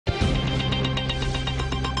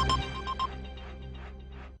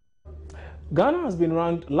Ghana has been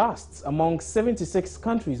ranked last among 76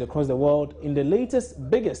 countries across the world in the latest,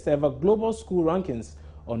 biggest ever global school rankings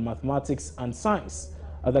on mathematics and science.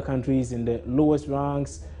 Other countries in the lowest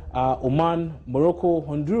ranks are Oman, Morocco,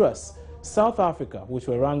 Honduras, South Africa, which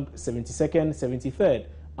were ranked 72nd, 73rd,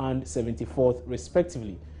 and 74th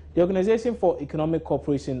respectively. The Organization for Economic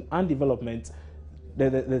Cooperation and Development,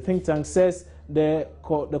 the think tank, says the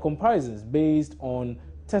comparisons based on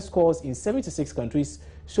test scores in 76 countries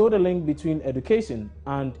show the link between education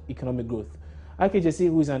and economic growth. IKJC,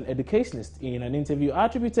 who is an educationist, in an interview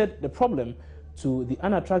attributed the problem to the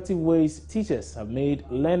unattractive ways teachers have made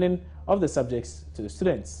learning of the subjects to the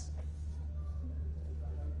students.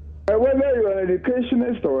 Whether you're an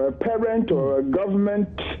educationist or a parent or a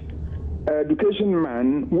government education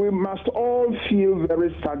man, we must all feel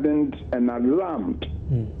very saddened and alarmed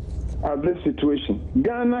at this situation.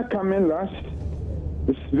 Ghana coming last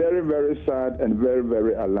is very, very sad and very,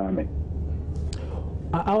 very alarming.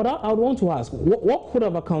 I would want to ask, what could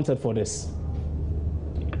have accounted for this?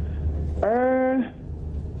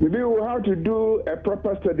 Maybe we'll have to do a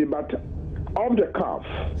proper study, but off the cuff,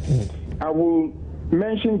 I will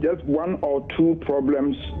mention just one or two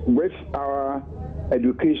problems with our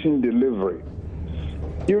education delivery.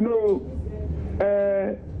 You know,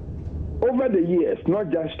 over the years, not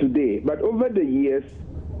just today, but over the years,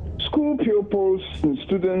 school pupils and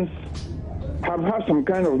students have had some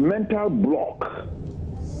kind of mental block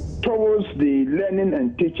towards the learning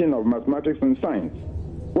and teaching of mathematics and science.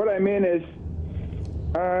 What I mean is,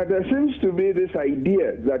 there seems to be this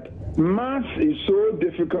idea that math is so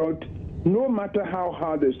difficult, no matter how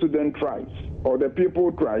hard the student tries or the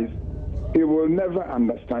pupil tries, he will never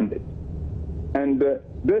understand it. And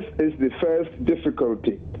this is the first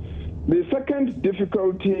difficulty. The second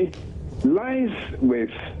difficulty lies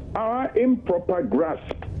with our improper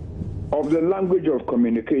grasp of the language of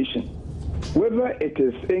communication, whether it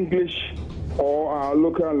is English or our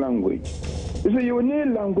local language. You see, you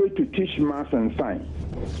need language to teach math and science.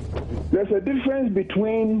 There's a difference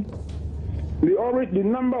between the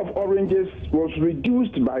number of oranges was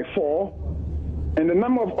reduced by 4 and the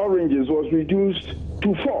number of oranges was reduced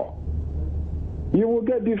to 4. You will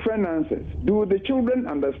get different answers. Do the children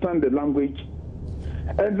understand the language?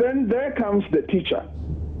 And then there comes the teacher.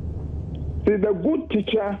 See, the good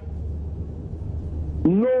teacher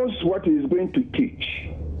knows what he is going to teach.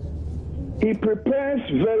 He prepares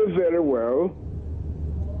very, very well.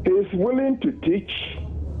 He is willing to teach.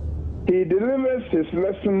 He delivers his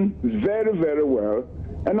lesson very, very well.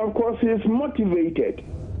 And of course, he is motivated.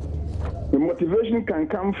 The motivation can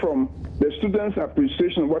come from the student's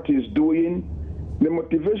appreciation of what he is doing. The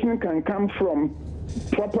motivation can come from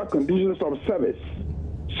proper conditions of service,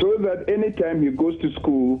 so that anytime he goes to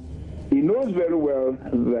school, he knows very well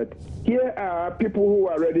that here are people who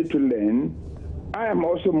are ready to learn. I am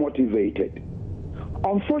also motivated.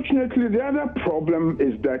 Unfortunately, the other problem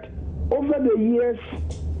is that over the years,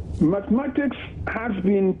 mathematics has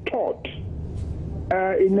been taught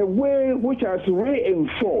in a way which has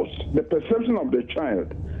reinforced the perception of the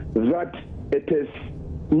child that it is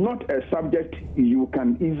not a subject you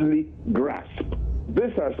can easily grasp.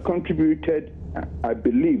 This has contributed, I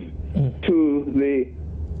believe, to the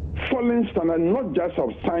falling standard, not just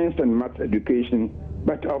of science and math education,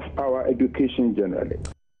 but of our education generally.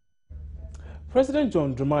 President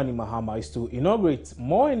John Dramani Mahama is to inaugurate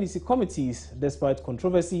more NDC committees despite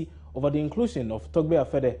controversy over the inclusion of Togbe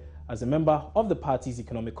Afede as a member of the party's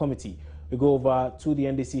economic committee. We go over to the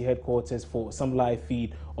NDC headquarters for some live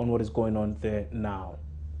feed on what is going on there now.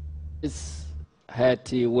 It's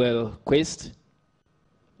Hetty Will Quist,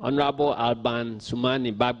 Honorable Alban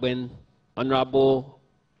Sumani Bagben, Honorable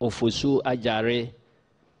Ofusu Ajare,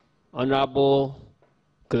 Honorable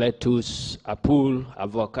Cletus Apul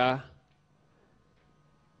Avoka,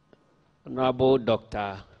 Honorable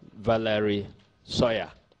Dr. Valerie Sawyer.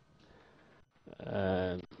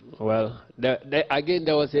 Again,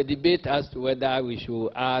 there was a debate as to whether we should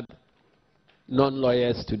add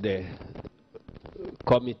non-lawyers to the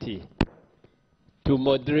committee to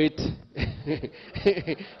moderate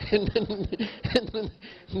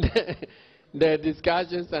the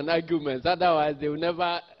discussions and arguments. Otherwise, they will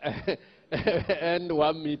never end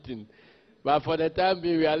one meeting. But for the time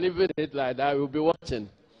being, we are leaving it like that. We'll be watching.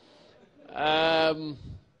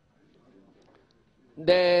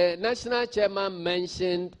 The national chairman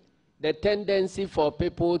mentioned the tendency for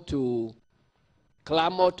people to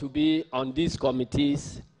clamor to be on these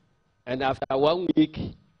committees, and after 1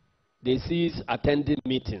 week, they cease attending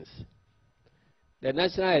meetings. The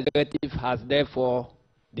national executive has therefore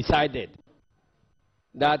decided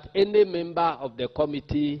that any member of the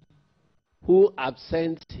committee who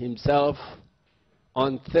absents himself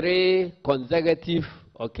on 3 consecutive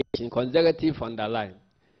occasions, consecutive underline,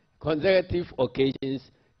 consecutive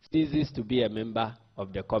occasions, ceases to be a member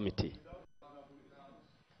of the committee.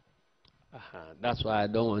 That's why I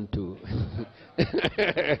don't want to.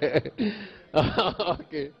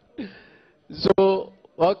 Okay. So,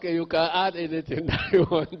 okay, you can add anything that you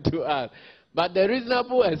want to add. But the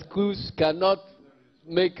reasonable excuse cannot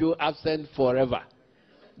make you absent forever,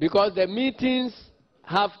 because the meetings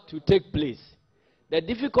have to take place. The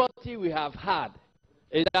difficulty we have had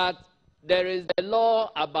is that there is a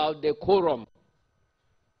law about the quorum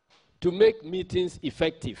to make meetings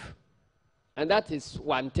effective, and that is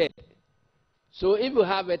 1/3. So if you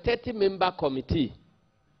have a 30-member committee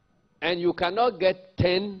and you cannot get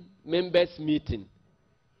 10 members meeting,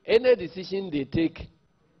 any decision they take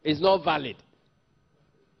is not valid.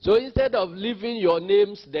 So instead of leaving your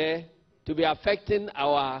names there to be affecting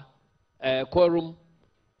our quorum,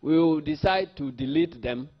 we will decide to delete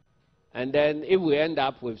them, and then if we end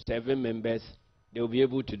up with 7 members, they will be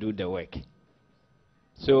able to do the work.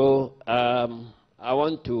 So I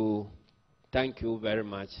want to thank you very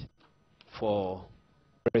much for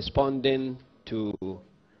responding to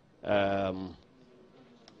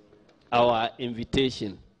our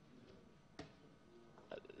invitation.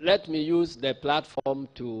 Let me use the platform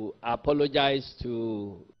to apologize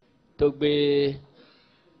to Togbe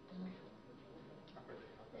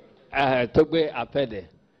Apede.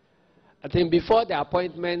 I think before the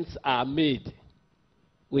appointments are made,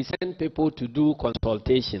 we send people to do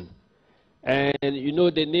consultation. And you know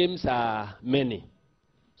the names are many.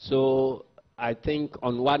 So I think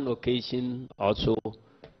on one occasion also,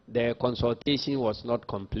 the consultation was not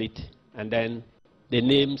complete, and then the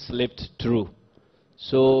name slipped through.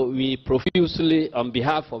 So we profusely, on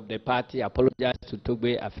behalf of the party, apologize to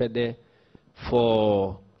Togbe Afede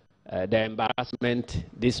for the embarrassment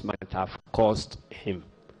this might have caused him.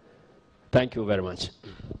 Thank you very much.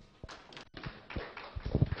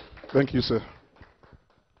 Thank you, sir.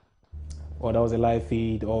 Well, that was a live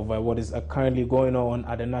feed of what is currently going on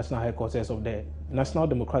at the national headquarters of the National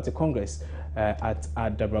Democratic Congress at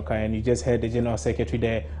Dabraka. And you just heard the General Secretary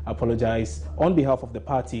there apologize on behalf of the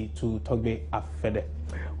party to Togbe Afede.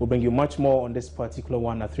 We'll bring you much more on this particular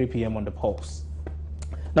one at 3 p.m. on the Pulse.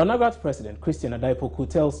 Now, NAGAT President Christian Adaipoku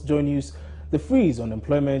tells Joy News the freeze on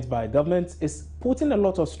employment by government is putting a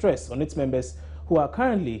lot of stress on its members who are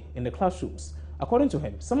currently in the classrooms. According to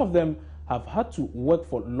him, some of them have had to work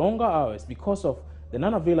for longer hours because of the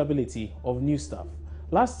non-availability of new staff.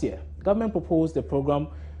 Last year, government proposed a program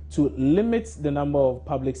to limit the number of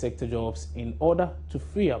public sector jobs in order to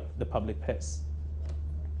free up the public purse.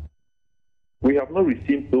 We have not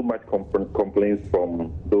received so much complaints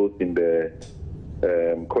from those in the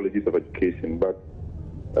colleges of education, but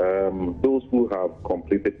those who have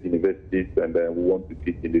completed universities and who want to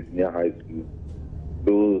teach in the senior high school,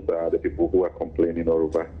 those are the people who are complaining all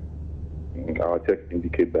over. Our checks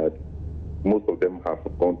indicate that most of them have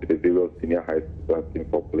gone to the various senior high schools and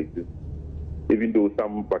for places. Even though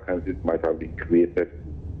some vacancies might have been created,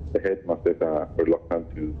 the headmasters are reluctant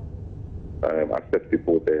to accept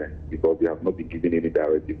people there because they have not been given any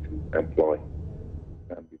directive to employ.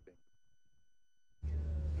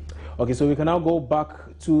 Okay, so we can now go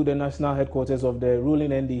back to the national headquarters of the ruling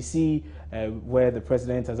NDC, where the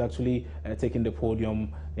president has actually taken the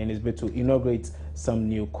podium in his bid to inaugurate some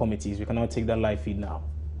new committees. We can now take that live feed now.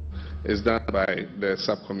 It's done by the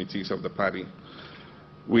subcommittees of the party.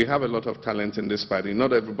 We have a lot of talent in this party.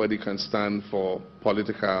 Not everybody can stand for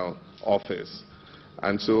political office.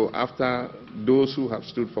 And so after those who have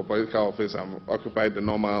stood for political office and occupied the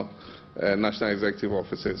normal national executive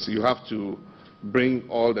offices, you have to bring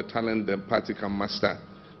all the talent the party can muster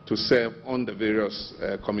to serve on the various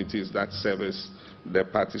committees that service the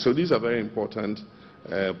party. So these are very important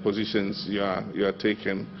positions you are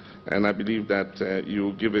taking, and I believe that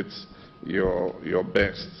you give it your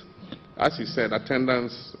best. As he said,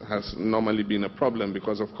 attendance has normally been a problem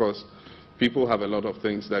because, of course, people have a lot of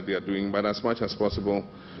things that they are doing, but as much as possible,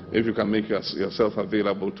 if you can make yourself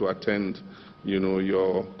available to attend,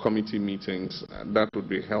 your committee meetings, that would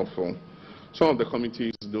be helpful. Some of the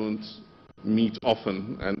committees don't meet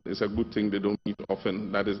often, and it's a good thing they don't meet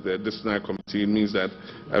often. That is the disciplinary committee. It means that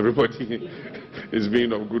everybody is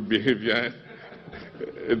being of good behavior.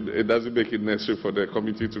 It doesn't make it necessary for the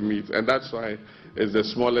committee to meet, and that's why it's the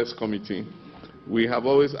smallest committee. We have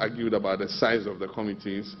always argued about the size of the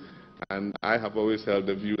committees, and I have always held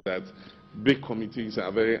the view that big committees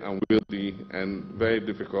are very unwieldy and very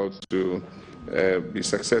difficult to be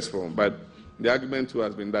successful. But the argument too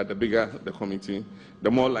has been that the bigger the committee,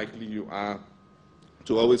 the more likely you are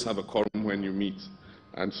to always have a quorum when you meet.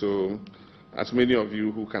 And so, as many of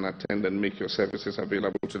you who can attend and make your services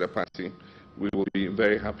available to the party, we will be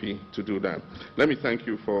very happy to do that. Let me thank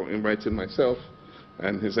you for inviting myself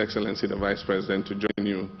and His Excellency the Vice President to join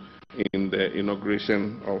you in the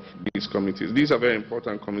inauguration of these committees. These are very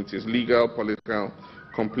important committees: legal, political,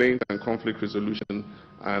 complaint and conflict resolution,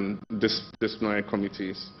 and disciplinary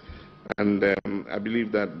committees. And I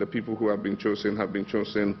believe that the people who have been chosen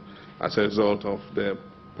as a result of the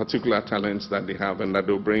particular talents that they have, and that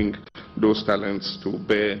they'll bring those talents to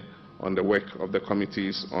bear on the work of the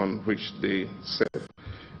committees on which they serve.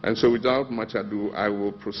 And so without much ado, I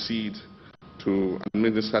will proceed to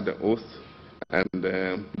administer the oath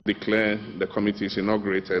and declare the committees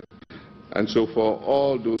inaugurated. And so for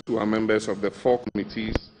all those who are members of the 4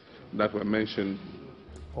 committees that were mentioned,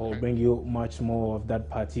 I'll bring you much more of that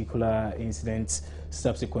particular incident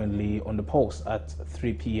subsequently on the Pulse at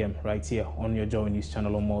 3 p.m. right here on your Joy News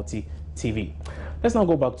channel on Multi TV. Let's now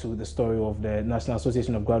go back to the story of the National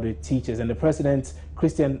Association of Graduate Teachers, and the President,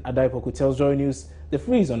 Christian Adaipoku, tells Joy News the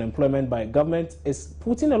freeze on employment by government is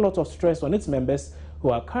putting a lot of stress on its members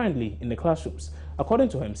who are currently in the classrooms. According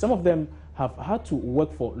to him, some of them have had to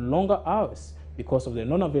work for longer hours because of the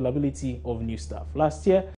non-availability of new staff. Last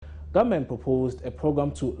year, government proposed a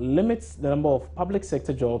program to limit the number of public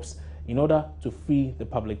sector jobs in order to free the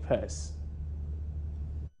public purse.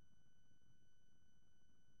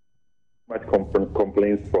 Much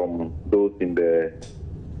complaints from those in the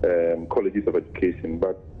colleges of education,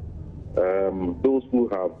 but those who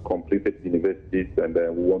have completed universities and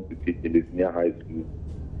who want to teach in the senior high school,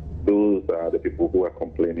 those are the people who are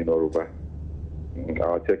complaining all over.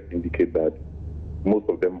 Our checks indicate that most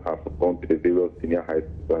of them have gone to the various senior high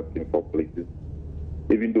schools in 4 places.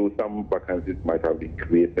 Even though some vacancies might have been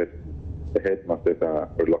created, the headmasters are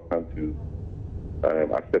reluctant to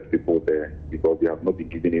accept people there because they have not been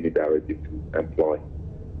given any directive to employ.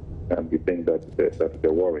 And we think that that's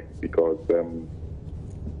a worry because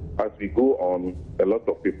as we go on, a lot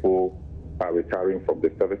of people are retiring from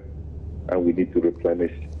the service and we need to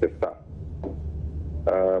replenish the staff.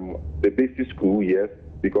 The basic school, yes,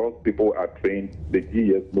 because people are trained, the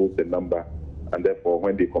GES knows the number, and therefore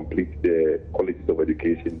when they complete the colleges of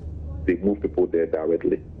education, they move people there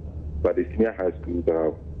directly. But the senior high schools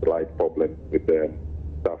have slight problems with the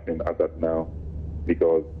staffing as of now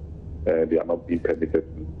because they are not being permitted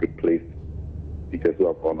to replace teachers who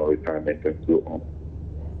have gone on retirement and so on.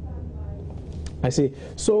 I see.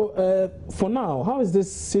 So for now, how is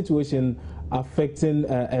this situation affecting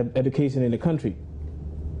education in the country?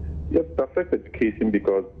 Yes, it affects education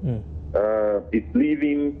because it's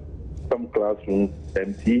leaving some classrooms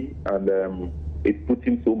empty and it's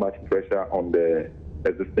putting so much pressure on the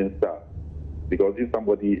existing staff. Because if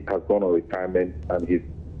somebody has gone on retirement and his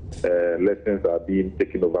lessons are being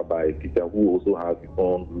taken over by a teacher who also has his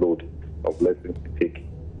own load of lessons to take,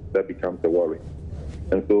 that becomes a worry.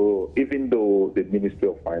 And so even though the Ministry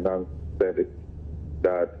of Finance said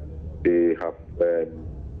that they have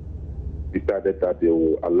decided that they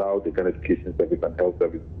will allow the Ghana Education Service and Health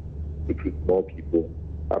Service to recruit more people,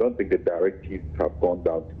 I don't think the directives have gone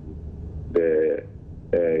down to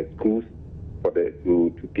the schools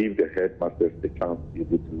to give the headmasters the chance to be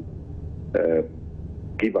able to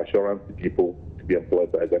give assurance to people to be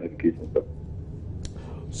employed by Ghana Education Service.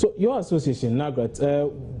 So your association, NAGRAT,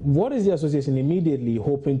 what is the association immediately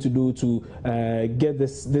hoping to do to get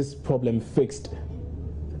this problem fixed?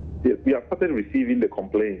 Yes, we have started receiving the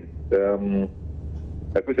complaints,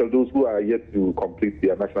 especially those who are yet to complete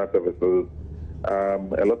their national services.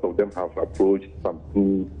 A lot of them have approached some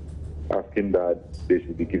schools asking that they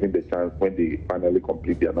should be given the chance when they finally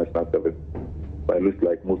complete their national service. But it looks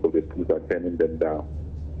like most of the schools are turning them down.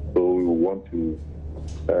 So we want to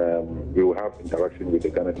we will have interaction with the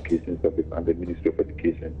Ghana Education Service and the Ministry of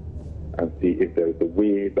Education and see if there is a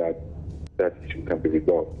way that that issue can be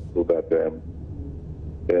resolved so that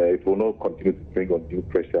it will not continue to bring undue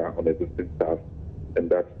pressure on existing staff and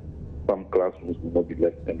that some classrooms will not be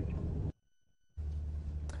left empty.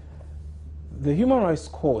 The Human Rights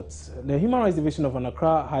Division of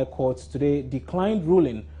Accra High Court today declined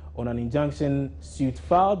ruling on an injunction suit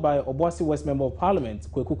filed by Obuasi West Member of Parliament,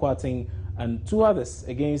 Kweku Kwarteng, and 2 others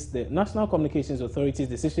against the National Communications Authority's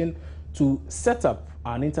decision to set up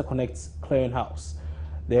an interconnect clearinghouse.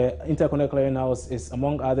 The interconnect clearinghouse is,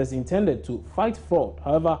 among others, intended to fight fraud.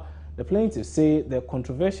 However, the plaintiffs say the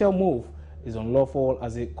controversial move is unlawful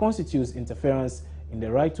as it constitutes interference in the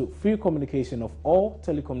right to free communication of all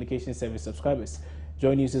telecommunication service subscribers.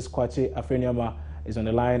 Joy News' Kwache Afreniama is on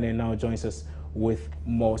the line and now joins us with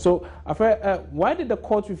more. So, Afre, why did the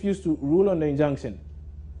court refuse to rule on the injunction?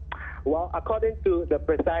 Well, according to the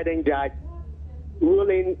presiding judge,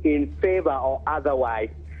 ruling in favor or otherwise,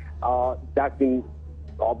 that's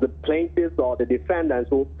of the plaintiffs or the defendants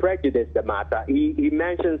who prejudice the matter. He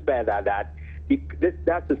mentions further that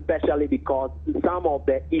that's especially because some of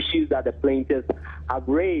the issues that the plaintiffs have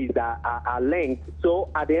raised are linked. So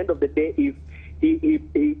at the end of the day, if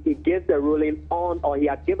he gives a ruling on, or he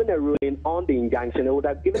had given a ruling on the injunction, it would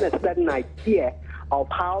have given a certain idea of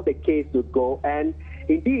how the case would go. And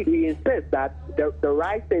indeed, he insists that the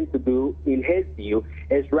right thing to do, in his view,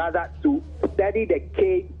 is rather to study the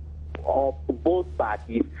case of both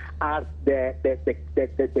parties as the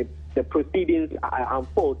proceedings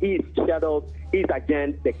unfold. He's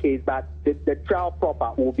adjourned the case, but the trial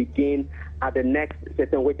proper will begin at the next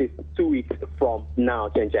session, which is 2 weeks from now.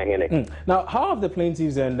 Now, how have the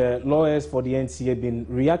plaintiffs and lawyers for the NCA been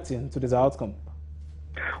reacting to this outcome?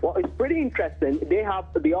 Well, it's pretty interesting. They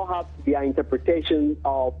all have their interpretation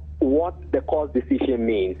of what the court's decision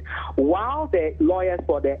means. While the lawyers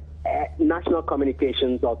for the National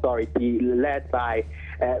Communications Authority, led by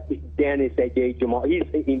Dennis J. Jumo, he's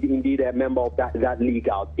indeed a member of that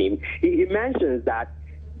legal team. He mentions that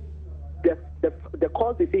the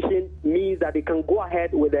court's decision means that they can go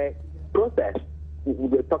ahead with the process.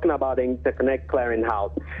 We're talking about the interconnect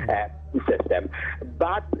clearinghouse system,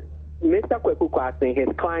 but Mr. Kweku Kwasi, his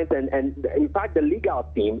clients, and in fact the legal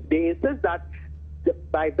team, they insist that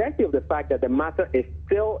by virtue of the fact that the matter is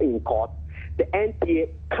still in court, the NTA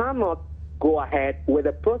cannot go ahead with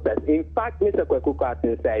the process. In fact, Mr. Kweku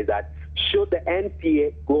Kwasi says that should the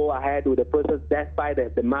NTA go ahead with the process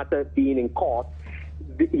despite the matter being in court,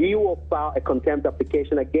 he will file a contempt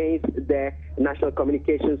application against the National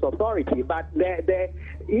Communications Authority. But the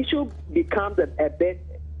issue becomes a bit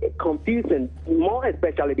confusing, more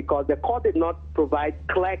especially because the court did not provide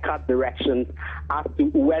clear-cut directions as to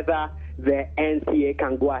whether the NCA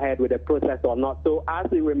can go ahead with the process or not. So as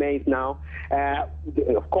it remains now,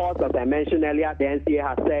 of course, as I mentioned earlier, the NCA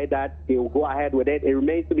has said that they will go ahead with it. It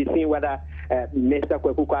remains to be seen whether Mr.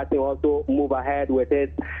 Kweku Kwasi also move ahead with his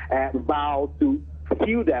vow to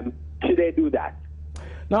sue them should they do that.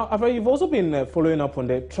 Now, Afra, you've also been following up on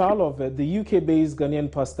the trial of the UK-based Ghanaian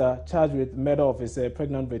pastor charged with murder of his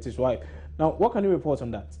pregnant British wife. Now, what can you report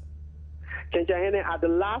on that? At the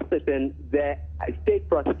last session, the state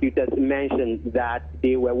prosecutors mentioned that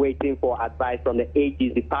they were waiting for advice from the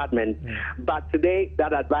AG's department. But today,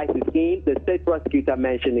 that advice is in. The state prosecutor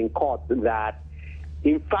mentioned in court that,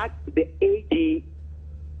 in fact, the AG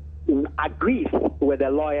agrees with the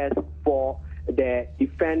lawyers for the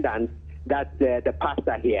defendants, that's the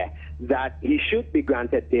pastor here, that he should be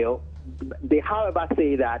granted bail. They, however,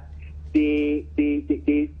 say that they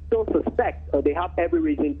still suspect, or they have every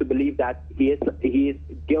reason to believe that he is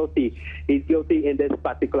guilty. He's guilty in this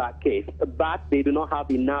particular case, but they do not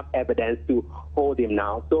have enough evidence to hold him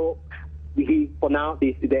now. So for now,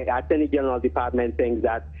 the Attorney General Department thinks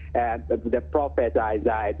that the prophet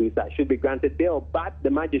Isaiah should be granted bail, but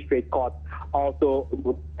the magistrate court also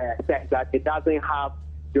says that it doesn't have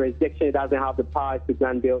jurisdiction, it doesn't have the power to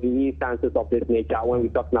grant bail in instances of this nature when we're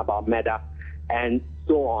talking about murder and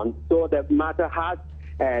so on. So the matter has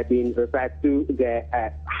been referred to the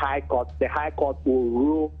High Court. The High Court will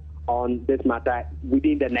rule on this matter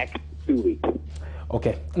within the next 2 weeks.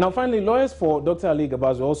 Okay. Now, finally, lawyers for Dr. Ali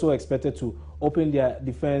Gabaz were also expected to open their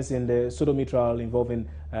defense in the sodomy trial involving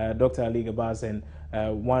Dr. Ali Gabaz and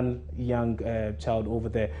one young child over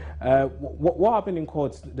there. What happened in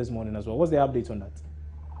court this morning as well? What's the update on that?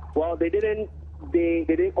 Well, they didn't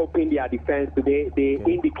open their defense today. They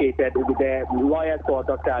indicated, the lawyers for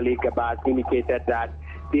Dr. Ali Gabaz indicated that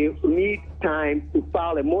they need time to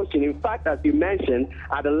file a motion. In fact, as you mentioned,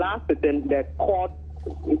 at the last session, the court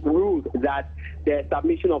ruled that the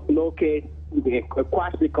submission of no case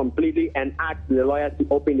quashed it completely and asked the lawyers to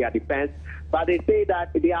open their defense. But they say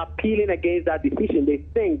that they are appealing against that decision. They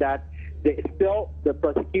think that the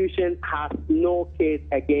prosecution has no case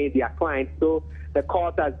against their client. So the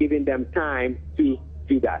court has given them time to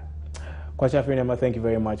do that. Kwachi Afrinama, thank you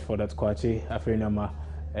very much for that, Kwachi. Afrinama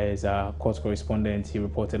is our court correspondent. He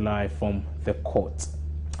reported live from the court.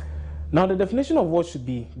 Now, the definition of what should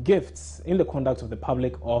be gifts in the conduct of the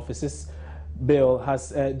public offices bill has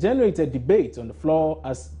generated debate on the floor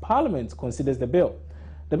as Parliament considers the bill.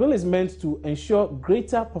 The bill is meant to ensure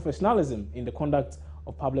greater professionalism in the conduct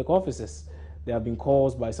of public offices. There have been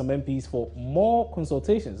calls by some MPs for more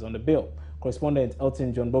consultations on the bill. Correspondent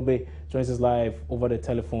Elton John Bobe joins us live over the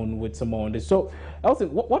telephone with some more on this. So, Elton,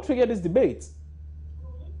 what triggered this debate?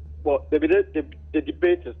 Well, the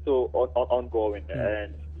debate is still ongoing,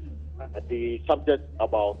 and the subject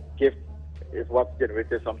about gifts is what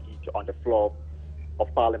generated some heat on the floor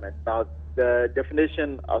of Parliament. Now, the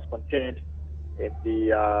definition as contained in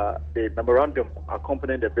the memorandum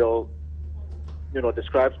accompanying the bill,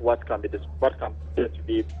 describes what can be considered to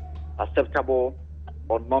be acceptable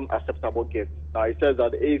or non-acceptable gifts. Now, it says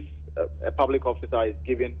that if a public officer is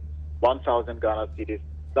given 1,000 Ghana cedis,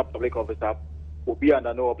 that public officer will be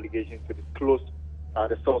under no obligation to disclose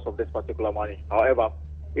the source of this particular money. However,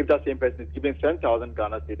 if that same person is given 10,000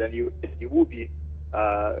 Ghana cedis, then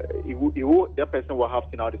that person will have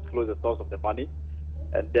to now disclose the source of the money,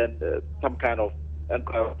 and then some kind of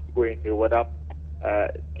inquiry going into whether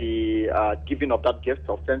the giving of that gift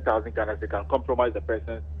of 10,000 Ghana cedis can compromise the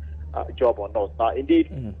person's job or not. Now,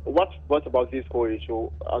 indeed, what about this whole issue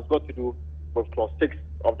has got to do with clause 6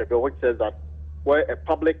 of the bill, which says that where a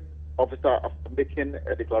public officer, after making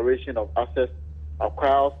a declaration of assets,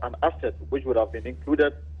 acquires an asset which would have been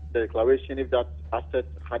included in the declaration if that asset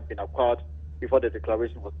had been acquired before the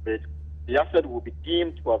declaration was made, the asset will be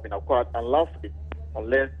deemed to have been acquired unlawfully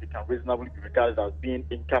unless it can reasonably be regarded as being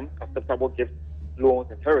income, acceptable gifts, loans,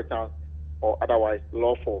 inheritance, or otherwise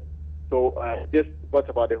lawful. So this what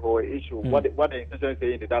about the whole issue. What the intention is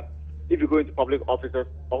saying is that if you go into public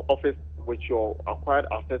office with your acquired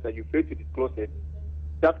assets and you fail to disclose it,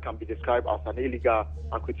 that can be described as an illegal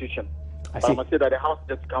acquisition. But I must say that the House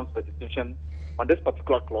just comes to a decision on this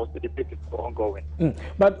particular clause. The debate is ongoing.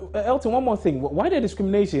 But Elton, one more thing. Why the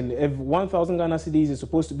discrimination if 1,000 Ghana cedis is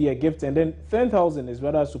supposed to be a gift and then 10,000 is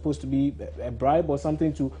rather supposed to be a bribe or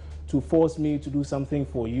something to force me to do something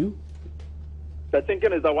for you? The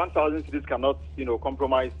thinking is that 1,000 cedis cannot,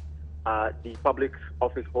 compromise the public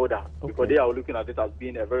office holder because they are looking at it as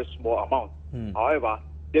being a very small amount. However,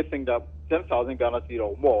 they think that 10,000 Ghana cedis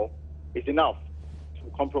or more is enough to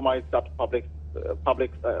compromise that public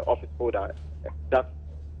office holder, that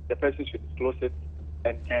the person should disclose it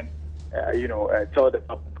and tell the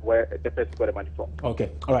public where the person got the money from. Okay,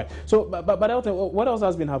 all right. So, but Elton, what else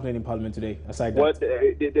has been happening in Parliament today aside that? Well,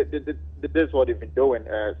 this is what they've been doing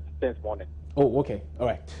since morning. Oh, okay. All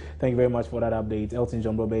right. Thank you very much for that update. Elton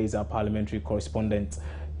John Brobe is our parliamentary correspondent.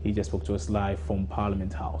 He just spoke to us live from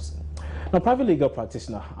Parliament House. Now, private legal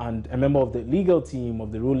practitioner and a member of the legal team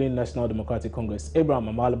of the ruling National Democratic Congress, Abraham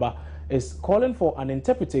Amalaba, is calling for an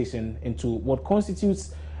interpretation into what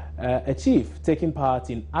constitutes a chief taking part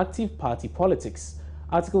in active party politics.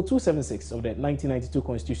 Article 276 of the 1992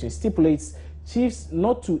 Constitution stipulates chiefs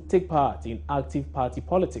not to take part in active party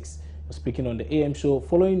politics. Speaking on the AM show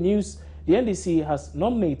following news, the NDC has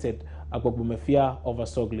nominated Agbogbomefia of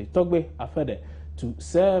Asogli, Togbe Afede, to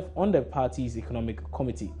serve on the party's economic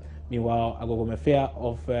committee. Meanwhile, Agbogbomefia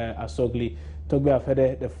of Asogli, Togbe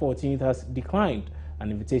Afede, the 14th, has declined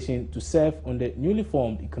an invitation to serve on the newly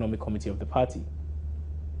formed economic committee of the party.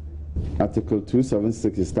 Article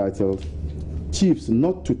 276 is titled, Chiefs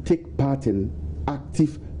not to take part in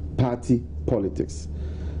active party politics.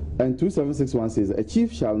 And 2761 says, a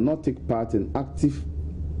chief shall not take part in active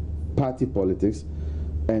party politics,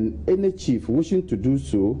 and any chief wishing to do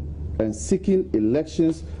so and seeking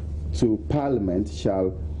elections to Parliament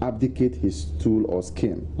shall abdicate his stool or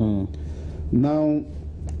scheme. Now,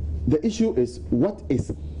 the issue is, what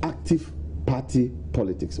is active party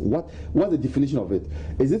politics? What's the definition of it?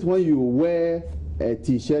 Is it when you wear a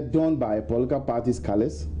T-shirt done by a political party's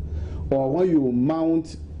colors, or when you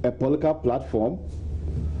mount a political platform?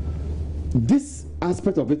 This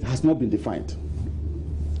aspect of it has not been defined,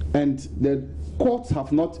 and the courts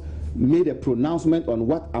have not made a pronouncement on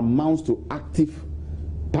what amounts to active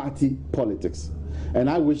party politics. And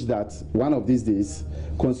I wish that one of these days,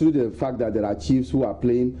 considering the fact that there are chiefs who are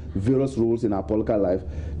playing various roles in our political life,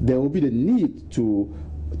 there will be the need to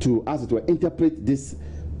as it were, interpret this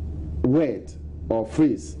word or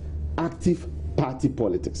phrase, active party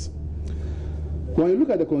politics. When you look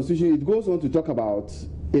at the Constitution, it goes on to talk about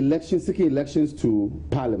elections, seeking elections to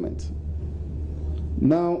Parliament.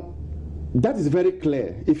 Now, that is very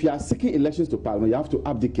clear. If you are seeking elections to Parliament, you have to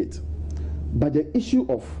abdicate. But the issue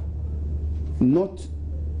of not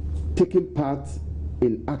taking part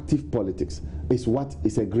in active politics is what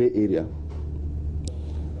is a gray area.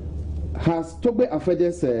 Has Togbe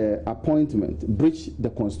Afede's appointment breached the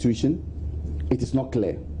Constitution? It is not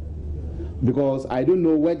clear. Because I don't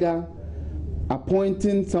know whether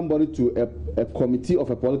appointing somebody to a committee of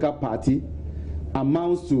a political party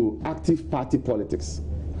amounts to active party politics,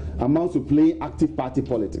 amounts to playing active party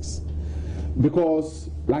politics. Because,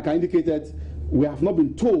 like I indicated, we have not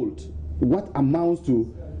been told what amounts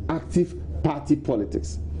to active party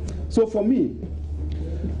politics. So for me,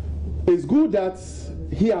 it's good that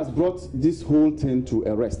he has brought this whole thing to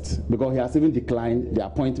a rest, because he has even declined the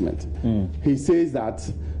appointment. He says that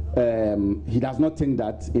he does not think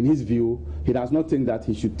that, in his view, he does not think that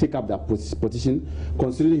he should take up that position,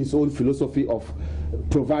 considering his own philosophy of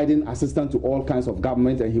providing assistance to all kinds of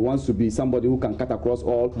government, and he wants to be somebody who can cut across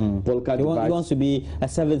all political divides. He wants to be a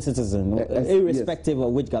serving citizen, irrespective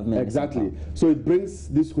of which government. Exactly. So it brings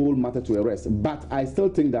this whole matter to a rest. But I still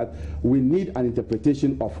think that we need an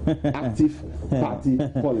interpretation of active party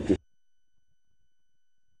politics.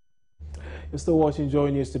 You're still watching Joy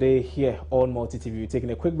News today here on Multi TV. We're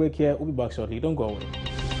taking a quick break here. We'll be back shortly. Don't go away.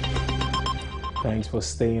 Thanks for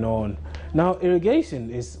staying on. Now, irrigation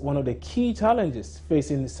is one of the key challenges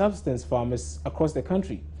facing subsistence farmers across the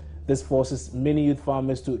country. This forces many youth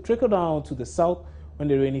farmers to trickle down to the south when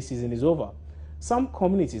the rainy season is over. Some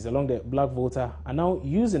communities along the Black Volta are now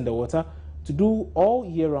using the water to do all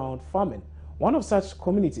year-round farming. One of such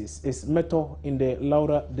communities is Meto in the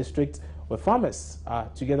Laura district, where farmers are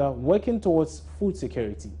together working towards food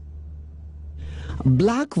security.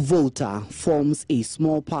 Black Volta forms a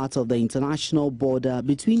small part of the international border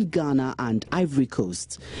between Ghana and Ivory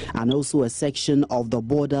Coast, and also a section of the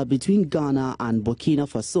border between Ghana and Burkina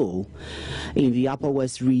Faso. In the Upper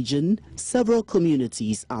West region, several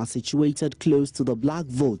communities are situated close to the Black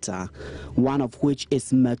Volta, one of which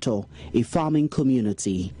is Meto, a farming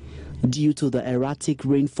community. Due to the erratic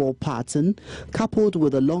rainfall pattern, coupled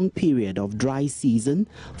with a long period of dry season,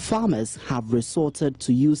 farmers have resorted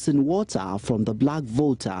to using water from the Black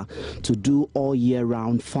Volta to do all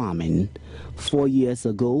year-round farming. 4 years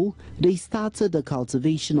ago, they started the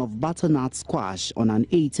cultivation of butternut squash on an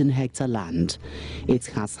 18-hectare land. It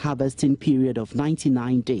has harvesting period of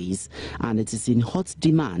 99 days, and it is in hot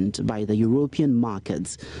demand by the European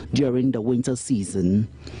markets during the winter season.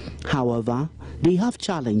 However, they have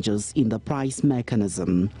challenges in the price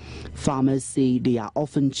mechanism. Farmers say they are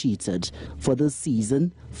often cheated. For this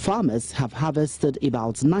season, farmers have harvested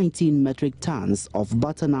about 19 metric tons of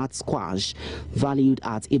butternut squash, valued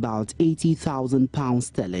at about £80,000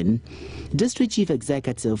 sterling. District Chief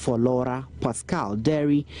Executive for Laura, Pascal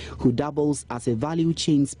Derry, who doubles as a value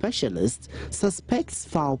chain specialist, suspects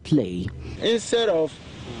foul play. Instead of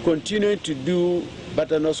continuing to do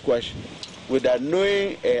butternut squash without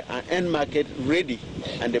knowing an end market ready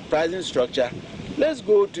and the pricing structure, let's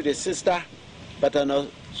go to the sister butternut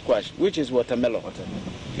squash, which is watermelon.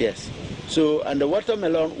 Yes. So, and the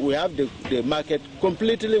watermelon, we have the market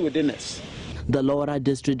completely within us. The Laura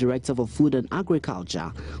District Director for Food and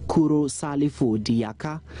Agriculture, Kuro Salifo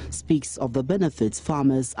Diaka, speaks of the benefits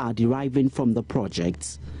farmers are deriving from the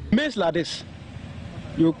project. Maize like this,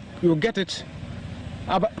 you get it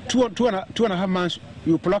about two and a half months,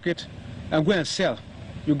 you pluck it and go and sell.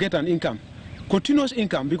 You get an income, continuous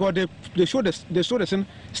income, because they sow the same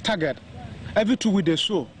staggered. Every 2 weeks they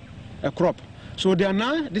sow a crop. So they are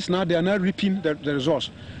now reaping the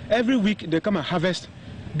results. Every week they come and harvest,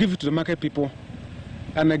 give it to the market people,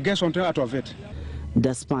 and they get something out of it.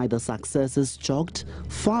 Despite the successes chalked,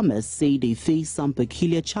 farmers say they face some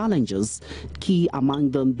peculiar challenges, key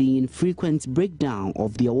among them being frequent breakdown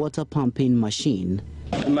of their water pumping machine.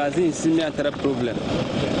 Water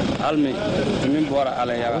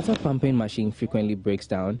pumping machine frequently breaks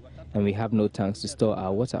down, and we have no tanks to store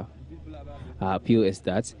our water. Our appeal is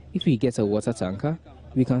that if we get a water tanker,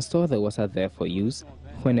 we can store the water there for use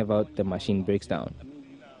whenever the machine breaks down.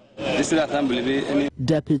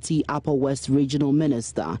 Deputy Upper West Regional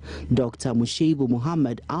Minister Dr. Mushebu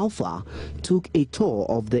Muhammad Alpha took a tour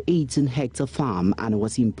of the 18-hectare farm and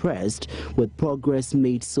was impressed with progress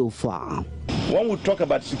made so far. When we talk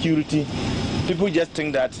about security, people just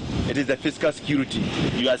think that it is the physical security.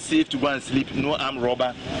 You are safe to go and sleep, no armed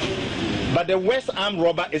robber. But the worst armed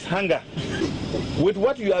robber is hunger. With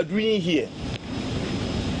what you are doing here,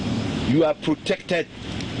 you are protected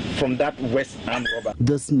from that worst armed robber.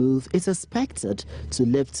 This move is expected to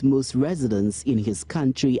lift most residents in his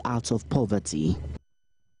country out of poverty.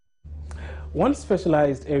 One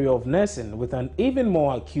specialized area of nursing with an even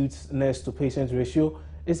more acute nurse-to-patient ratio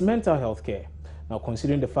is mental health care. Now,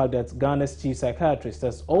 considering the fact that Ghana's chief psychiatrist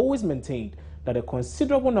has always maintained that a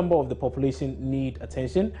considerable number of the population need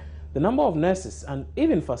attention, the number of nurses and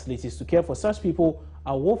even facilities to care for such people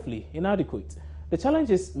are woefully inadequate. The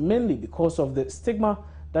challenge is mainly because of the stigma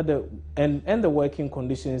that and the working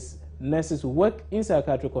conditions nurses who work in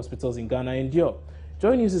psychiatric hospitals in Ghana endure.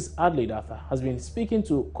 Joy News' Adelaide Arthur has been speaking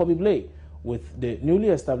to Kobe Blay with the newly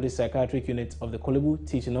established psychiatric unit of the Kolebu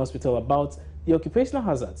Teaching Hospital about the occupational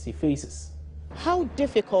hazards he faces. How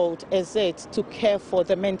difficult is it to care for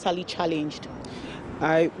the mentally challenged?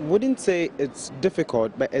 I wouldn't say it's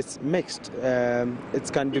difficult, but it's mixed.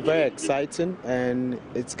 It can be very exciting and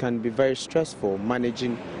it can be very stressful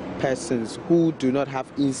managing persons who do not have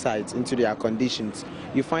insight into their conditions,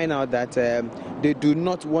 you find out that they do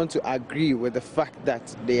not want to agree with the fact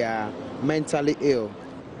that they are mentally ill.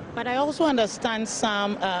 But I also understand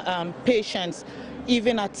some patients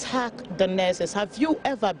even attack the nurses. Have you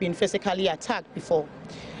ever been physically attacked before?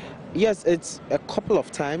 Yes, it's a couple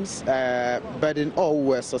of times, but in all,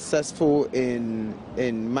 we're successful in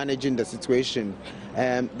managing the situation.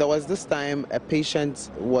 There was this time a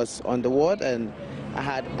patient was on the ward, and I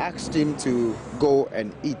had asked him to go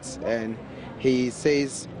and eat, and he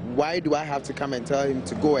says, why do I have to come and tell him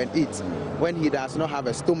to go and eat when he does not have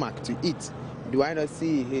a stomach to eat? Do I not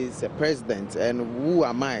see he's a president, and who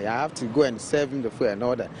am I? I have to go and serve him the food and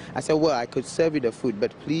all that. I said, well, I could serve you the food,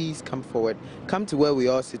 but please come forward. Come to where we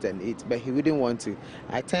all sit and eat. But he wouldn't want to.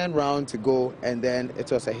 I turned around to go, and then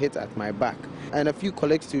it was a hit at my back. And a few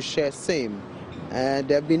colleagues to share same. And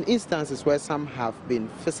there have been instances where some have been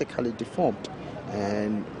physically deformed,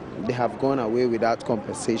 and they have gone away without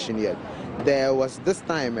compensation yet. There was this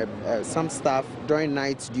time some staff during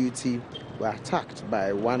night duty were attacked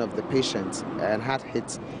by one of the patients and had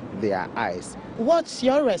hit their eyes. What's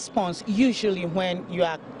your response usually when you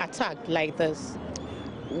are attacked like this?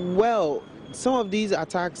 Well, some of these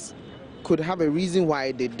attacks could have a reason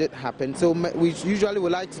why they did happen. So we usually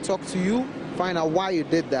would like to talk to you, find out why you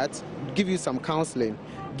did that, give you some counseling,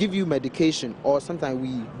 give you medication, or sometimes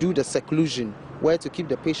we do the seclusion where to keep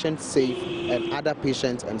the patient safe and other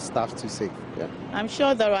patients and staff to safe. Yeah. I'm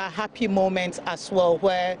sure there are happy moments as well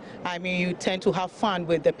where, you tend to have fun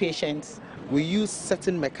with the patients. We use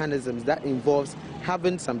certain mechanisms that involves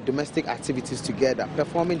having some domestic activities together,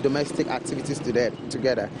 performing domestic activities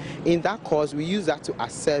together. In that course, we use that to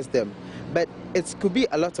assess them. But it could be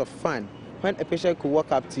a lot of fun when a patient could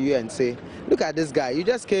walk up to you and say, look at this guy, you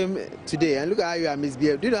just came today and look at how you are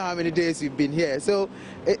misbehaved. Do you know how many days you've been here? So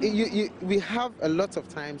we have a lot of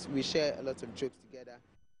times, we share a lot of jokes together.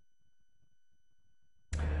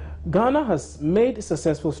 Ghana has made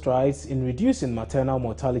successful strides in reducing maternal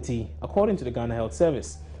mortality, according to the Ghana Health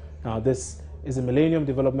Service. Now, this is a Millennium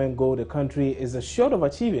Development Goal the country is assured of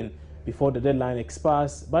achieving before the deadline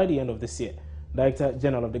expires by the end of this year. Director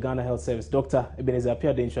General of the Ghana Health Service, Dr. Ebenezer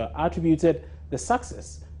Piadensha, attributed the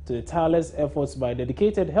success to the tireless efforts by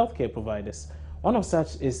dedicated healthcare providers. One of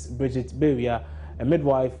such is Bridget Bewia, a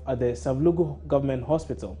midwife at the Savlugu Government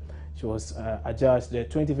Hospital. She was adjudged the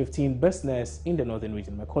 2015 Best Nurse in the Northern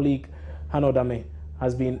Region. My colleague, Hannah Odame,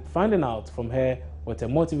 has been finding out from her what her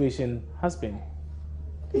motivation has been.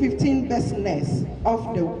 15 Best Nurse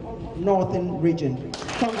of the Northern Region.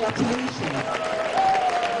 Congratulations.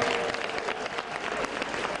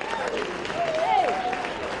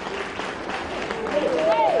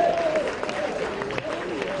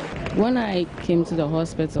 When I came to the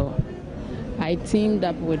hospital, I teamed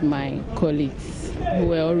up with my colleagues who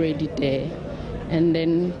were already there. And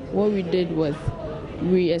then what we did was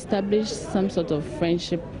we established some sort of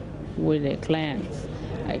friendship with the clients.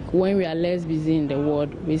 Like when we are less busy in the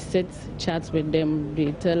ward, we sit, chat with them.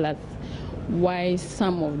 They tell us why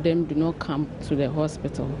some of them do not come to the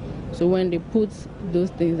hospital. So when they put those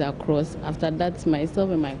things across, after that, myself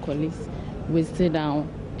and my colleagues, we sit down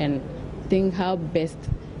and think how best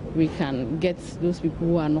we can get those people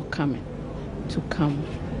who are not coming to come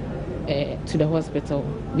to the hospital.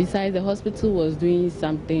 Besides, the hospital was doing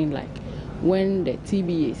something like when the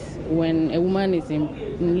TBAs, when a woman is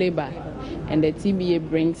in labor and the TBA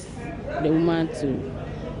brings the woman to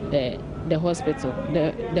the hospital,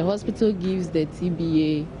 the hospital gives the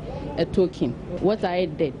TBA a token. What I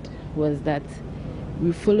did was that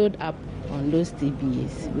we followed up on those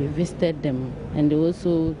TBAs. We visited them and they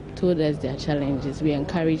also told us their challenges. We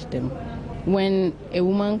encouraged them. When a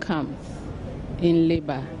woman comes in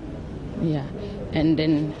labor, and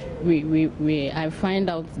then I find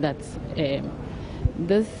out that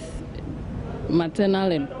this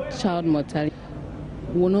maternal and child mortality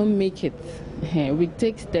will not make it. We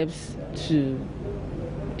take steps to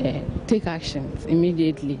take actions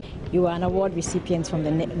immediately. You are an award recipient from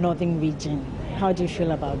the Northern Region. How do you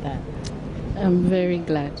feel about that? I'm very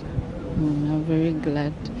glad. I'm very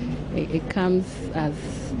glad. It comes as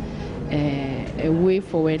a way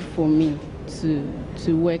forward for me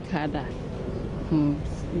to work harder.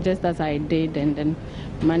 Just as I did, and then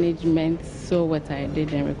management saw what I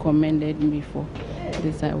did and recommended me for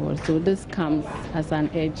this award. So this comes as an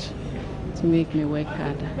edge to make me work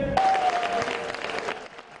harder.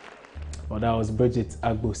 Well, that was Bridget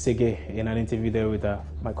Agbosege in an interview there with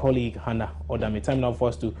my colleague Hannah Odame. Time now for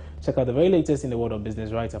us to check out the very latest in the world of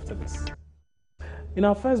business right after this. In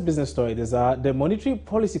our first business story, the Monetary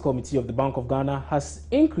Policy Committee of the Bank of Ghana has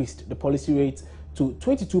increased the policy rate to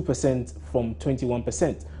 22% from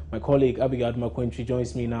 21%. My colleague Abigail Makwentri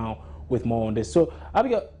joins me now with more on this. So,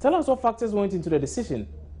 Abigail, tell us what factors went into the decision.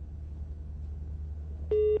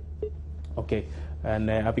 Okay,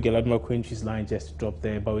 and Abigail Makwentry's line just dropped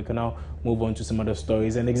there, but we can now move on to some other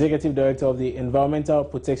stories. An executive director of the Environmental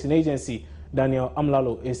Protection Agency, Daniel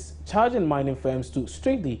Amlalo, is charging mining firms to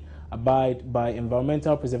strictly abide by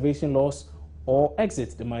environmental preservation laws or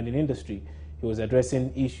exit the mining industry. He was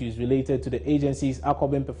addressing issues related to the agency's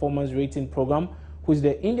Akobin Performance Rating Program, which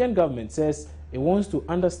the Indian government says it wants to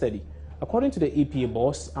understudy. According to the EPA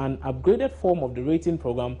boss, an upgraded form of the rating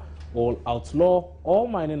program will outlaw all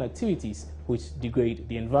mining activities which degrade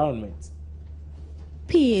the environment.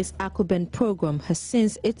 PA's Akobin program has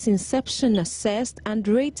since its inception assessed and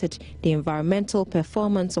rated the environmental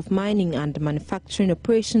performance of mining and manufacturing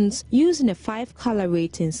operations using a 5-color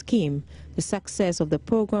rating scheme. The success of the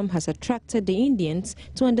program has attracted the Indians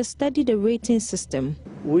to understudy the rating system.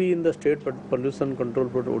 We in the State Pollution Control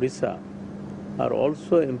Board Odisha are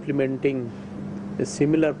also implementing a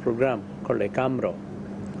similar program called ECAMRO.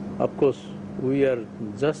 Of course, we are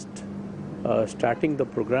just starting the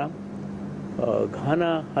program.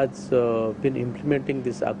 Ghana has been implementing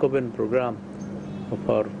this Akobin program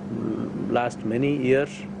for last many years.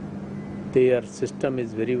 Their system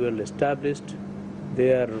is very well established.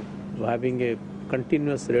 They are having a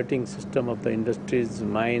continuous rating system of the industries,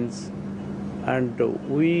 mines, and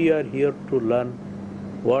we are here to learn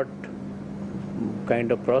what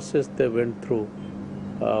kind of process they went through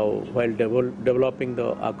while developing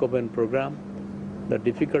the Akobin program, the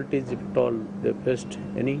difficulties, if at all they faced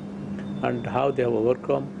any, and how they have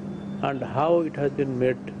overcome, and how it has been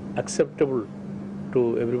made acceptable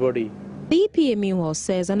to everybody. The EPA, meanwhile,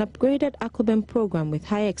 says an upgraded Akobin program with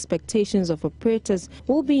high expectations of operators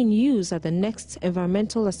will be in use at the next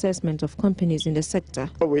environmental assessment of companies in the sector.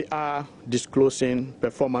 We are disclosing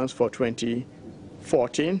performance for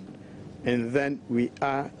 2014, and then we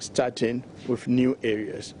are starting with new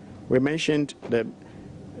areas. We mentioned the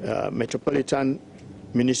metropolitan,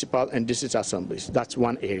 municipal, and district assemblies. That's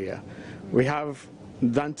one area. We have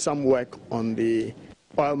done some work on the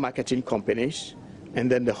oil marketing companies, and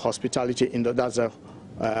then the hospitality in the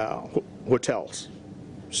hotels.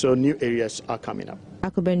 So new areas are coming up.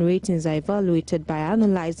 Akobin ratings are evaluated by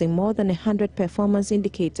analyzing more than 100 performance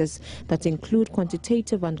indicators that include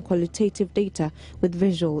quantitative and qualitative data with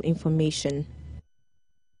visual information.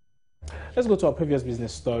 Let's go to our previous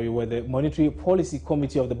business story, where the Monetary Policy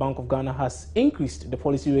Committee of the Bank of Ghana has increased the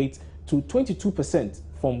policy rate to 22%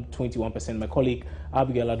 from 21%. My colleague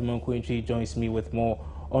Abigail Makwentry joins me with more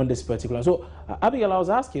on this particular. So, Abigail, I was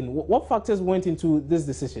asking, what factors went into this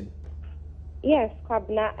decision? Yes,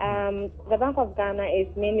 Kwabna, the Bank of Ghana is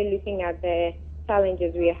mainly looking at the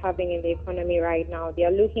challenges we are having in the economy right now. They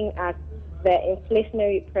are looking at the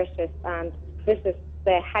inflationary pressures, and this is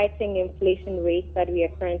the heightened inflation rate that we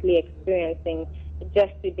are currently experiencing.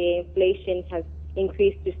 Just today, inflation has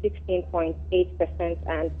increased to 16.8%,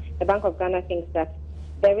 and the Bank of Ghana thinks that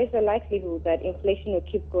there is a likelihood that inflation will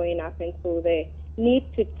keep going up, and so the need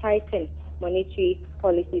to tighten monetary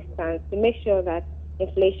policy stance to make sure that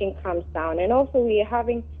inflation comes down. And also we are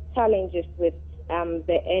having challenges with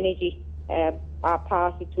the energy, our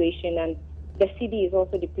power situation, and the cedi is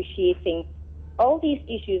also depreciating. All these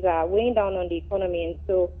issues are weighing down on the economy, and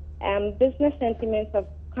so business sentiments have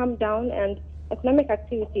come down and economic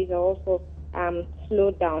activities are also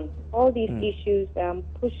slowed down. All these issues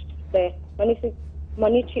pushed the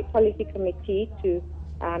Monetary Policy Committee to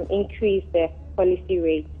increase the policy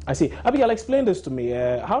rate. I see. Abigail, explain this to me.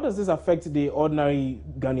 How does this affect the ordinary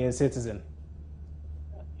Ghanaian citizen?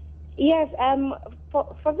 Yes,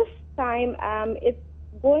 for this time, it's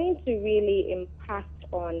going to really impact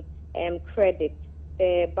on credit.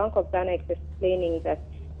 The Bank of Ghana is explaining that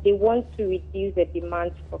they want to reduce the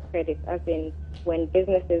demand for credit, as in when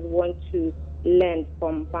businesses want to lend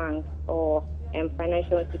from banks or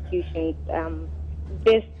financial institutions.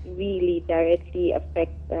 This really directly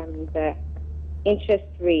affects the interest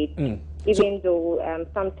rate, even though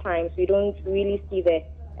sometimes we don't really see the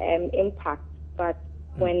impact. But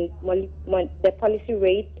when the policy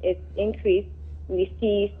rate is increased, we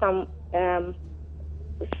see some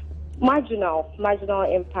marginal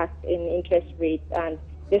impact in interest rates, and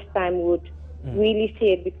this time would really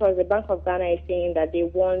see it because the Bank of Ghana is saying that they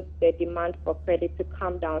want the demand for credit to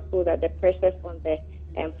come down so that the pressures on the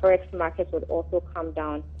forex markets would also come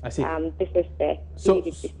down. I see. This is the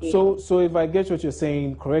so if I get what you're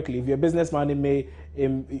saying correctly, if you're a businessman, may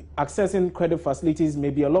accessing credit facilities may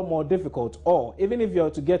be a lot more difficult, or even if you're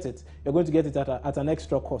to get it, you're going to get it at an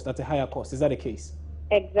extra cost, at a higher cost. Is that the case?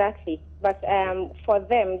 Exactly. But for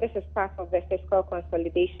them, this is part of the fiscal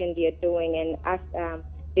consolidation they are doing, and as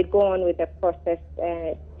they go on with the process,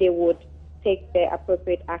 they would take the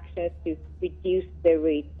appropriate actions to reduce the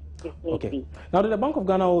rate if need be. Now, did the Bank of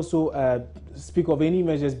Ghana also speak of any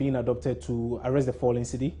measures being adopted to arrest the falling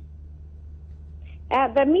cedi?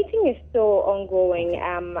 The meeting is still ongoing.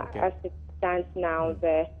 As it stands now,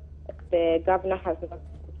 the governor has not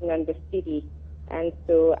spoken on the cedi, and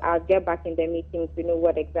so I'll get back in the meeting to know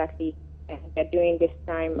what exactly they're doing this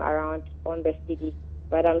time around on the cedi.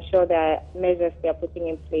 But I'm sure there are measures they're putting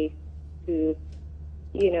in place to,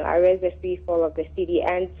 arrest the free fall of the cedi,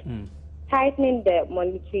 and tightening the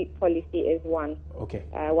monetary policy is one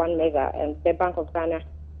measure. And the Bank of Ghana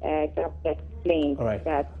just explained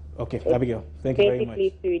that. Okay, Abigail, thank you very much.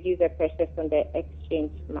 Basically to reduce the pressures on the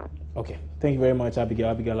exchange market. Okay, thank you very much, Abigail.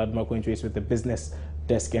 Abigail Admakwe with the business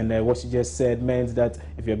desk. And what she just said meant that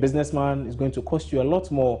if you're a businessman, it's going to cost you a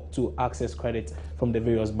lot more to access credit from the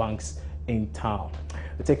various banks in town.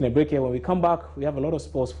 We're taking a break here. When we come back, we have a lot of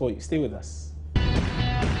sports for you. Stay with us.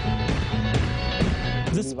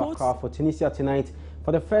 The sports for Tunisia tonight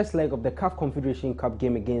for the first leg of the CAF Confederation Cup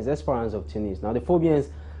game against Esperance of Tunis. Now, the Phobians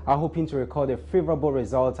are hoping to record a favorable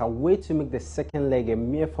result, a way to make the second leg a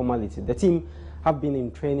mere formality. The team have been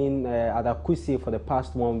in training at Akusi for the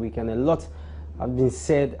past 1 week, and a lot have been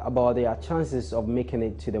said about their chances of making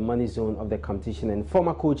it to the money zone of the competition. And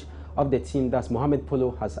former coach of the team, that's Mohamed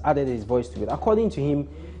Polo, has added his voice to it. According to him,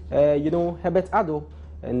 Herbert Addo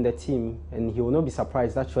and the team, and he will not be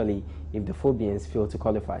surprised actually if the Phobians fail to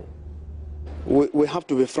qualify. We have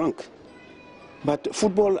to be frank. But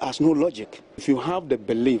football has no logic. If you have the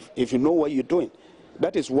belief, if you know what you're doing,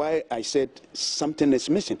 that is why I said something is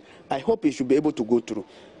missing. I hope he should be able to go through.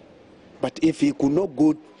 But if he could not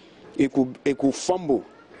go, he could fumble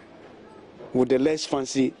with the less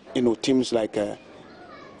fancy, teams like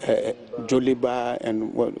Joliba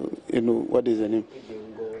and what is the name,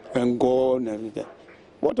 and Go and everything.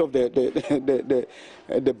 What of the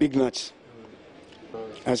big nuts?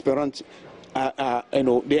 Esperance.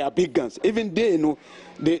 They are big guns. Even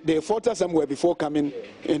they, they falter somewhere before coming,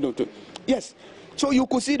 yes. So you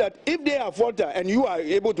could see that if they are falter and you are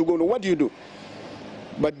able to go, what do you do?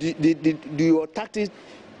 But do your tactics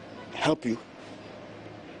help you?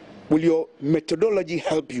 Will your methodology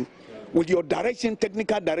help you? Will your direction,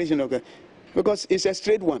 technical direction, okay? Because it's a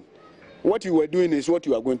straight one. What you were doing is what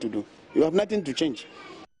you are going to do. You have nothing to change.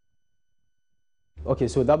 Okay,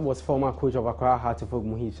 so that was former coach of Accra Hartlepool,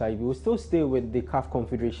 Muhib Saib. We will still stay with the CAF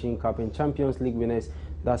Confederation Cup and Champions League winners.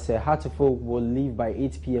 That's Hartlepool will leave by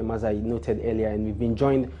 8 p.m. as I noted earlier, and we've been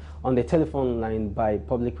joined on the telephone line by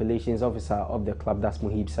Public Relations Officer of the club, that's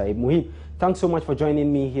Muhib Saib. Muhib, thanks so much for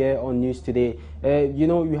joining me here on News Today.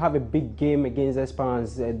 You have a big game against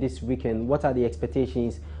Esperance this weekend. What are the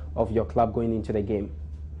expectations of your club going into the game?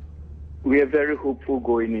 We are very hopeful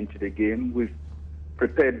going into the game. We've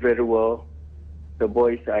prepared very well. The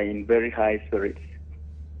boys are in very high spirits,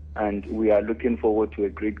 and we are looking forward to a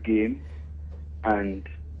great game and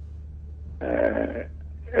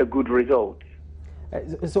a good result.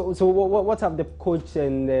 So what have the coach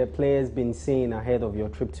and the players been saying ahead of your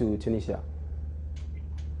trip to Tunisia?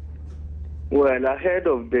 Well, ahead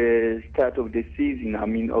of the start of the season,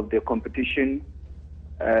 of the competition,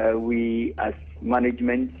 we as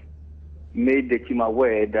management made the team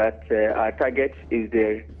aware that our target is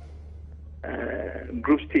the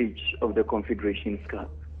group stage of the Confederations Cup.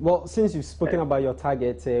 Well, since you've spoken about your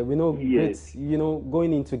target, we know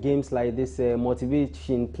going into games like this,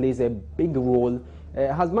 motivation plays a big role.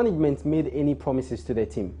 Has management made any promises to the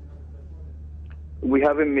team? We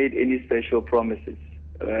haven't made any special promises.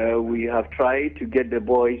 We have tried to get the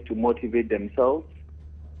boys to motivate themselves.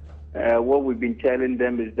 What we've been telling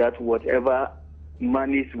them is that whatever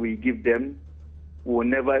monies we give them will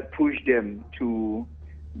never push them to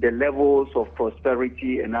the levels of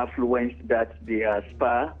prosperity and affluence that they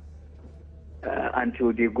aspire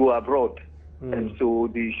until they go abroad. And so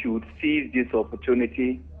they should seize this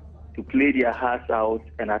opportunity to play their hearts out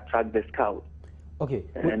and attract the scouts. Okay.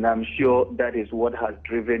 And I'm sure that is what has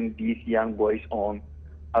driven these young boys on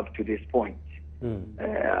up to this point.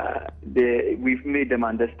 We've made them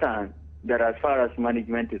understand that as far as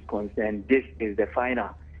management is concerned, this is the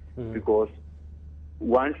final. Because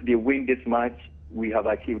once they win this match, we have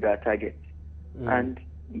achieved our target. And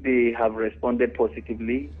they have responded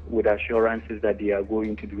positively with assurances that they are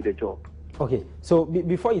going to do the job. Okay, so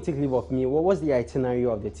before you take leave of me, what was the itinerary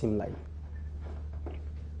of the team like?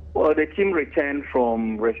 Well, the team returned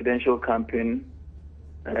from residential camping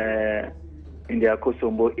in the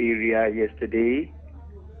Akosombo area yesterday.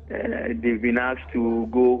 They've been asked to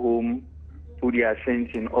go home, put their things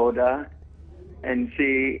in order, and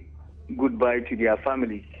say goodbye to their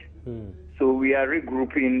families. So we are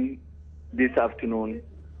regrouping this afternoon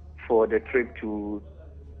for the trip to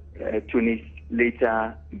Tunis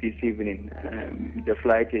later this evening. The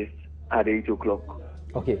flight is at 8 o'clock.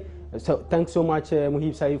 Okay. So thanks so much,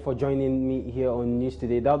 Muhib Saib, for joining me here on News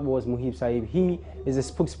Today. That was Muhib Saib. He is a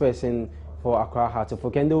spokesperson for Accra Heart of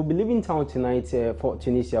Oak, and they will be leaving town tonight for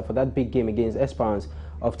Tunisia for that big game against Esperance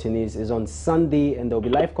of Tunis. Is on Sunday, and there will be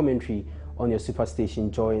live commentary on your superstation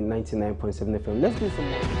Joy 99.7 FM. Let's do some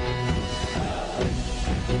more.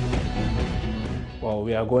 Well,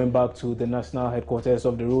 we are going back to the national headquarters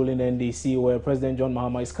of the ruling NDC, where President John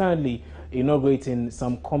Mahama is currently inaugurating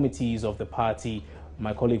some committees of the party.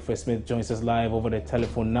 My colleague Fred Smith joins us live over the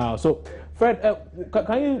telephone now. So, Fred,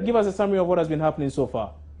 can you give us a summary of what has been happening so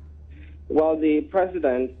far? Well, the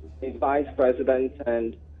president, the vice president,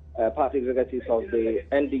 and party executives of the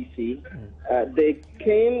NDC,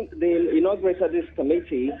 they inaugurated this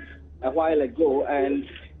committee a while ago, and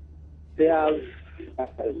they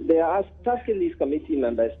are tasking these committee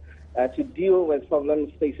members to deal with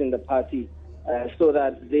problems facing the party, so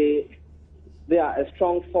that they are a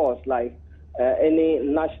strong force like any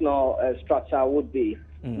national structure would be.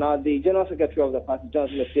 Now, the General Secretary of the party,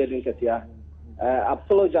 Johnson Ketia,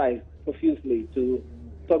 apologized profusely to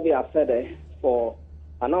Toby Afede for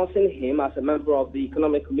announcing him as a member of the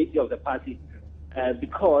Economic Committee of the party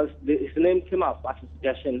because his name came up as a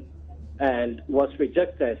suggestion and was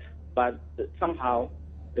rejected, but somehow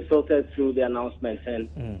they filtered through the announcement, and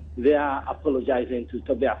they are apologizing to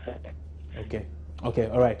Toby Afede. Okay,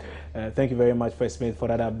 all right. Thank you very much, Fred Smith, for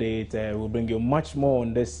that update. We'll bring you much more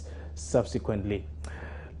on this subsequently.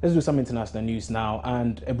 Let's do some international news now.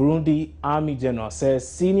 And a Burundi Army General says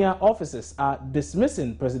senior officers are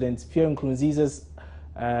dismissing President Pierre Nkurunziza's...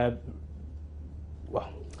 I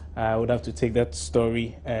would have to take that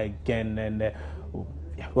story again. And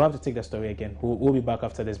we'll have to take that story again. We'll be back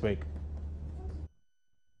after this break.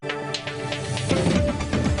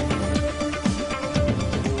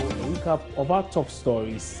 Of our top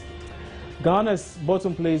stories. Ghana's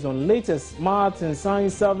bottom place on latest maths and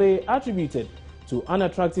science survey attributed to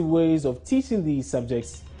unattractive ways of teaching these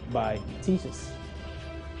subjects by teachers.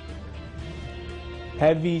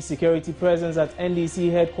 Heavy security presence at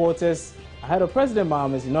NDC headquarters ahead of President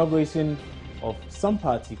Mahama's inauguration of some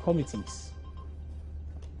party committees.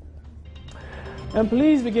 And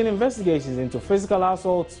police begin investigations into physical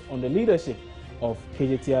assaults on the leadership of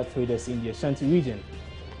KJTR traders in the Ashanti region.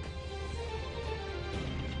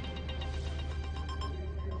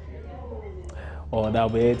 That'll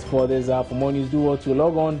be it for this. For more news, do well to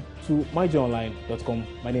log on to myjoyonline.com.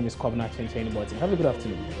 My name is Kwabena Chencheni Botin. Have a good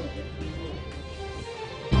afternoon.